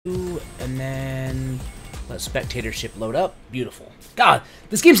Let spectatorship load up. Beautiful. God,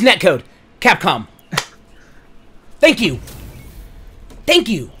 this game's netcode. Capcom. Thank you. Thank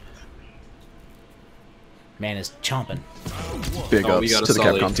you. Man is chomping. Big ups to the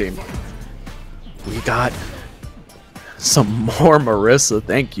Capcom team. We got some more Marisa.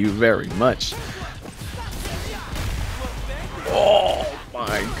 Thank you very much. Oh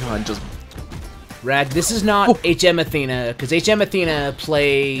my god, just Rad, this is not HM Athena, because HM Athena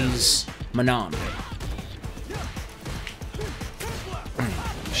plays Manon.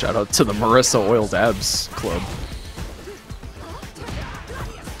 shout out to the Marisa Oiled Abs Club.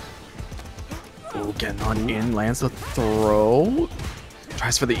 Ooh, getting on in, lands a throw.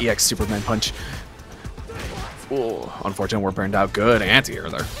 Tries for the EX Superman punch. Ooh, unfortunately we're burned out. Good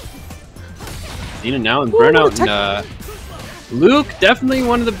anti-air there. Athena now in burnout, and Luke, definitely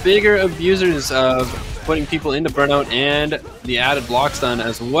one of the bigger abusers of putting people into burnout and the added block stun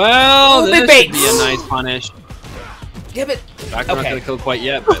as well. This should be a nice punish. Give it. Back not going to kill quite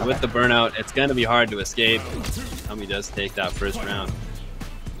yet, but with the burnout, it's going to be hard to escape. Tommy does take that first round.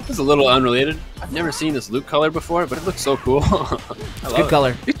 This is a little unrelated. I've never seen this Luke color before, but it looks so cool. It's good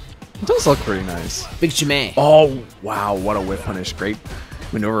color. It does look pretty nice. Big Chimay. Oh, wow. What a whip punish. Great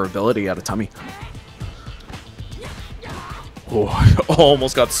maneuverability out of Tummy. Oh,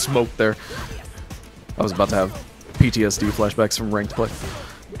 almost got smoked there. I was about to have PTSD flashbacks from ranked play.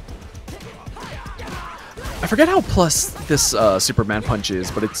 I forget how plus this Superman punch is,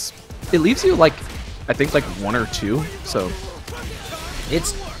 but it leaves you like, I think like 1 or 2. So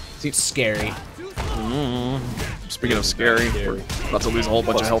it's scary. Speaking of scary, we're about to lose a whole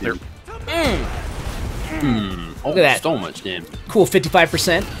bunch of health here. Look at that. So much damage. Cool,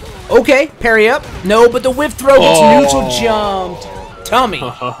 55%. Okay, parry up. No, but the whip throw gets neutral jumped. Tummy.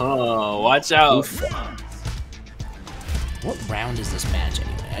 Watch out. Oof. What round is this match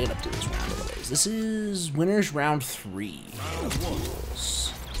anyway? I gotta do this round anyways. This is winners round 3.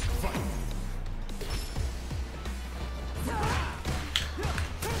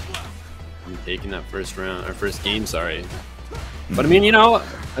 I'm taking that first round, or first game, sorry. But I mean, you know,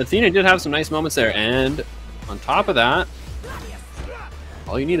 Athena did have some nice moments there, and on top of that,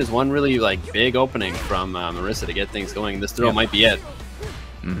 all you need is one really like big opening from Marisa to get things going. This throw might be it.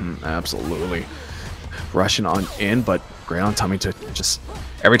 Absolutely. Rushing on in, but great on Tummy to just,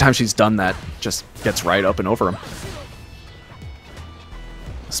 every time she's done that, just gets right up and over him.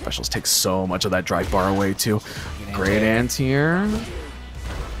 Specials take so much of that drive bar away too. Great anti-air.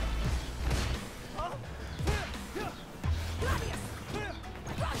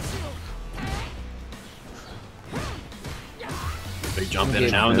 Big jump in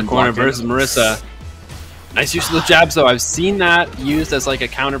and now in the corner versus Marisa. Nice use of the jabs though. I've seen that used as like a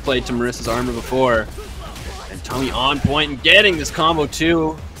counterplay to Marisa's armor before. And Tummy on point and getting this combo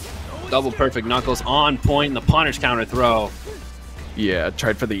too. Double perfect knuckles on point and the punish counter throw. Yeah,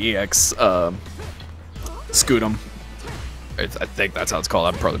 tried for the EX scoot him. I think that's how it's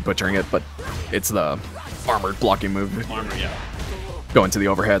called. I'm probably butchering it, but it's the armored blocking move. Armor, yeah. Going to the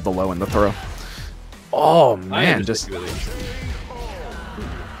overhead, the low, and the throw. Oh man, just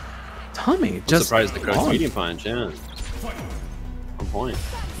Tummy just surprised the crouch medium punch, yeah. On point.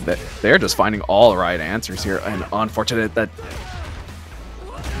 They're just finding all the right answers here, and unfortunate that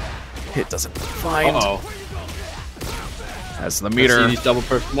hit doesn't find. As the meter. See these double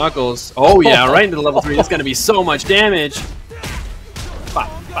perfect knuckles. Oh yeah, right into the level 3. It's gonna be so much damage.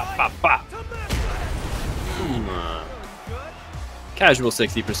 Bop, bop, bop, bop. Casual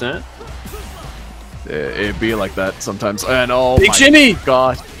 60%. It'd be like that sometimes. And oh big shimmy!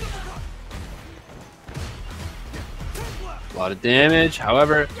 God. A lot of damage.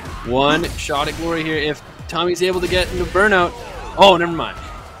 However, one shot at glory here if Tommy's able to get into burnout. Oh, never mind.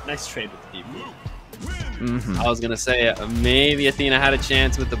 Nice trade with the DP. I was going to say maybe Athena had a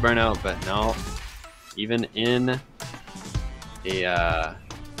chance with the burnout, but no. Even in a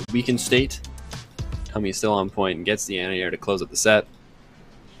weakened state, Tommy's still on point and gets the anti-air to close up the set.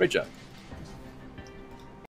 Great job.